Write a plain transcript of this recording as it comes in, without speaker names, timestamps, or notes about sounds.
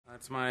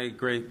It's my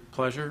great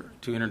pleasure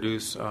to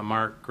introduce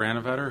Mark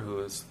Granovetter, who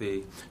is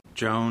the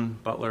Joan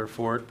Butler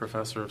Ford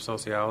Professor of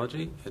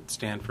Sociology at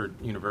Stanford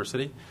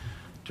University,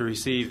 to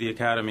receive the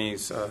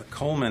Academy's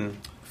Coleman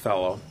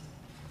Fellow.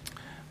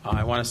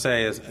 I want to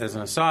say, as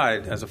an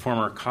aside, as a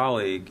former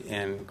colleague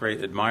and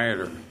great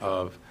admirer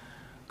of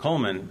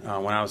Coleman,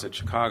 when I was at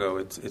Chicago,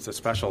 it's a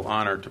special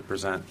honor to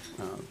present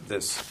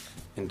this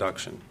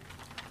induction.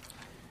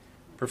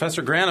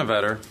 Professor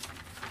Granovetter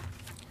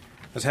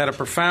has had a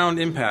profound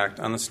impact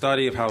on the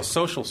study of how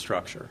social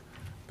structure,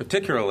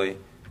 particularly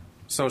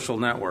social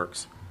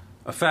networks,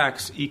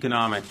 affects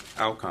economic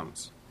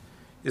outcomes.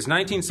 His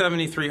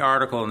 1973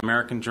 article in the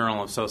American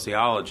Journal of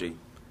Sociology,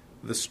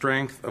 "The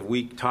Strength of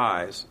Weak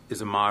Ties," is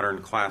a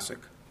modern classic.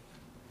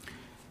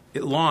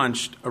 It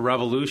launched a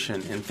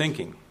revolution in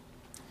thinking.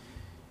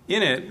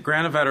 In it,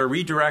 Granovetter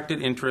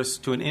redirected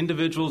interest to an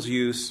individual's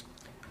use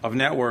of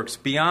networks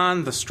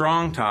beyond the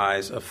strong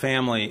ties of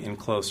family and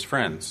close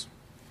friends.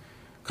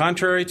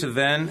 Contrary to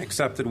then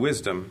accepted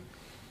wisdom,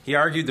 he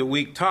argued that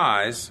weak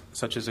ties,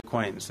 such as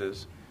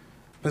acquaintances,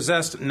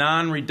 possessed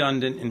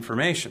non-redundant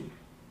information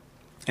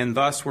and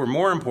thus were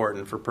more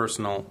important for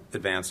personal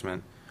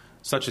advancement,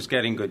 such as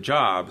getting good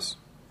jobs,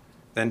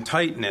 than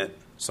tight-knit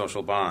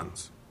social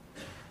bonds.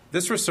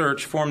 This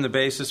research formed the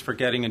basis for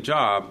Getting a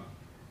Job,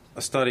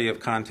 a study of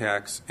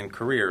contacts and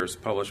careers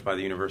published by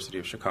the University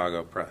of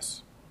Chicago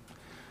Press.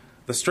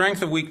 The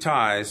strength of weak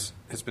ties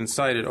has been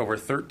cited over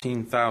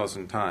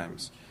 13,000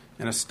 times,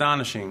 an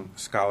astonishing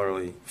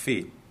scholarly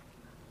feat.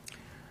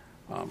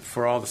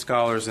 For all the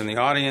scholars in the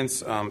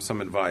audience,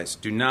 some advice.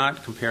 Do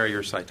not compare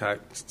your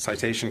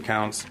citation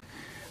counts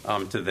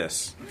to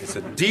this. It's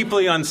a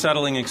deeply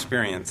unsettling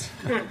experience.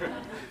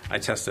 I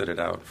tested it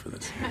out for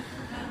this.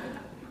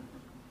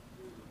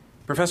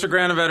 Professor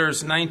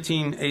Granovetter's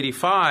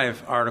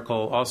 1985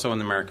 article, also in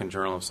the American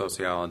Journal of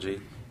Sociology,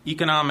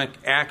 "Economic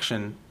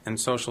Action and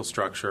Social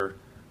Structure,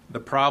 the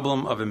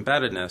Problem of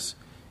Embeddedness,"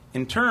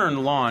 in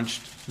turn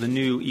launched the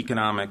new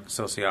economic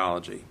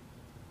sociology.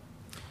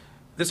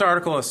 This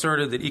article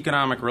asserted that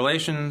economic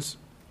relations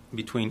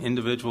between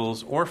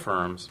individuals or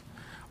firms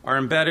are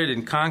embedded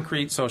in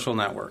concrete social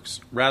networks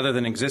rather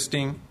than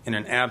existing in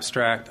an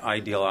abstract,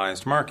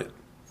 idealized market.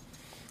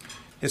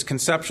 His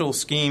conceptual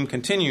scheme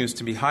continues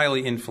to be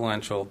highly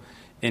influential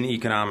in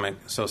economic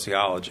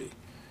sociology.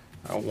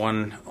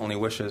 One only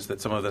wishes that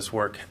some of this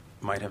work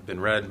might have been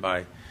read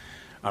by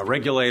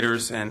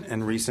regulators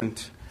and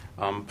recent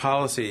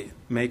policy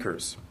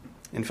makers.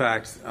 In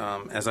fact,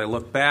 as I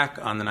look back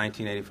on the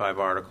 1985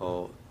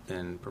 article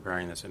in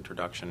preparing this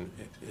introduction,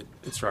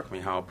 it struck me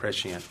how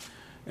prescient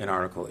an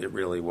article it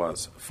really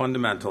was,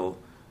 fundamental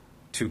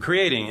to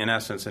creating, in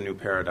essence, a new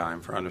paradigm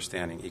for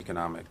understanding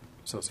economic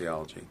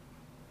sociology.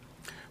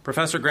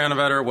 Professor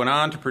Granovetter went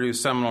on to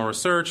produce seminal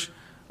research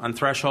on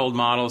threshold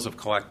models of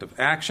collective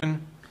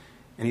action,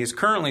 and he is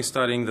currently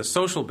studying the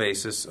social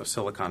basis of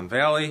Silicon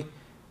Valley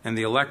and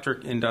the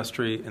electric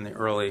industry in the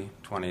early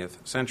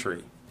 20th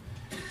century.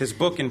 His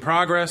book in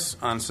progress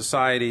on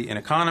society and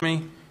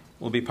economy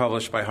will be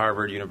published by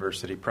Harvard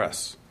University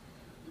Press.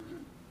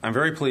 I'm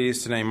very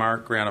pleased to name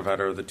Mark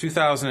Granovetter the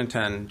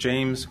 2010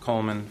 James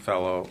Coleman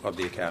Fellow of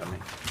the Academy.